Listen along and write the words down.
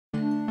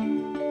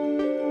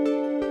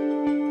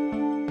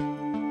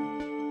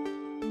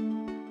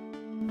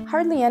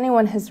Hardly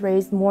anyone has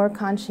raised more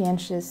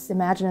conscientious,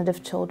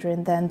 imaginative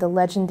children than the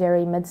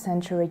legendary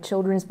mid-century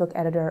children's book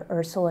editor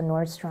Ursula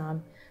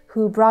Nordstrom,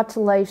 who brought to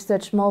life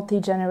such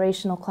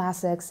multi-generational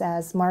classics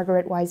as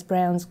Margaret Wise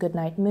Brown's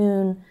Goodnight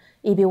Moon,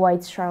 E.B.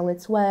 White's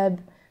Charlotte's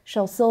Web,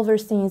 Shel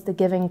Silverstein's The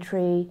Giving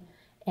Tree,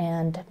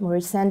 and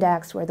Maurice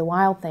Sendak's Where the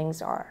Wild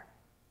Things Are.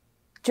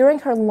 During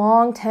her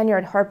long tenure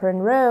at Harper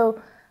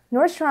Row,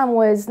 Nordstrom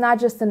was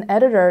not just an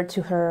editor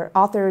to her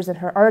authors and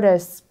her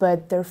artists,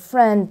 but their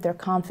friend, their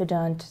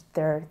confidant,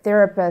 their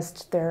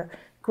therapist, their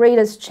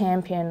greatest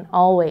champion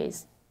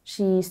always.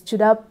 She stood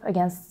up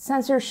against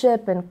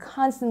censorship and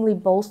constantly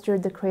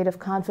bolstered the creative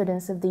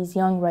confidence of these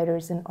young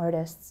writers and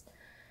artists.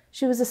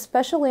 She was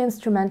especially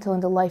instrumental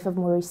in the life of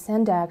Maurice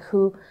Sendak,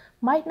 who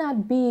might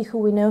not be who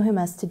we know him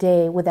as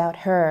today without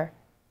her.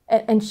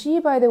 And she,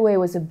 by the way,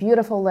 was a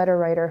beautiful letter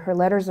writer. Her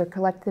letters are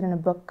collected in a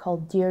book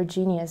called Dear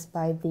Genius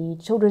by the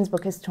children's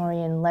book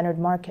historian Leonard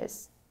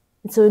Marcus.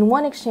 And so in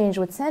one exchange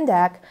with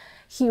Sendak,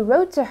 he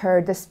wrote to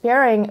her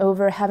despairing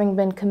over having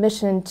been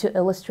commissioned to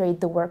illustrate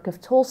the work of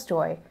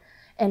Tolstoy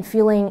and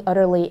feeling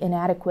utterly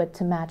inadequate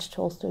to match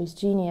Tolstoy's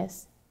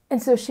genius.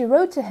 And so she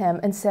wrote to him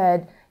and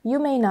said, "You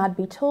may not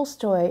be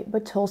Tolstoy,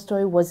 but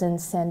Tolstoy wasn't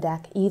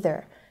Sendak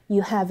either.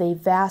 You have a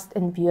vast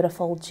and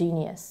beautiful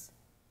genius."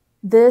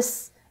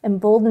 This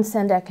emboldened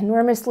Sendak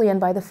enormously, and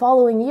by the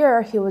following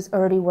year, he was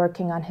already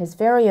working on his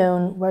very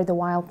own Where the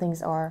Wild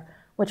Things Are,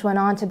 which went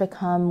on to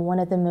become one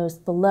of the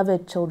most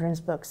beloved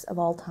children's books of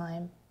all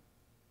time.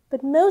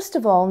 But most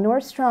of all,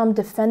 Nordstrom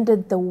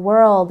defended the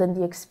world and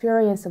the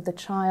experience of the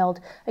child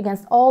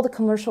against all the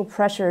commercial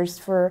pressures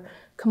for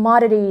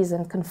commodities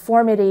and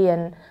conformity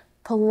and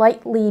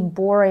politely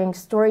boring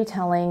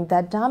storytelling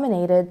that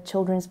dominated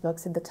children's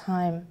books at the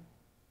time.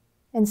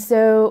 And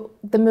so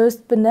the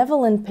most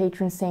benevolent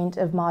patron saint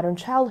of modern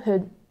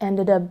childhood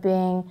ended up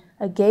being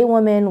a gay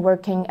woman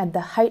working at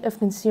the height of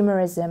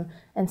consumerism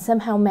and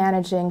somehow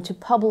managing to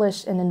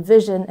publish and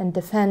envision and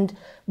defend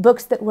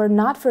books that were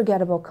not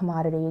forgettable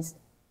commodities,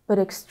 but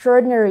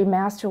extraordinary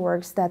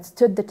masterworks that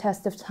stood the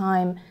test of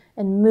time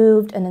and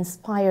moved and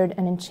inspired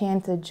and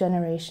enchanted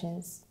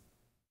generations.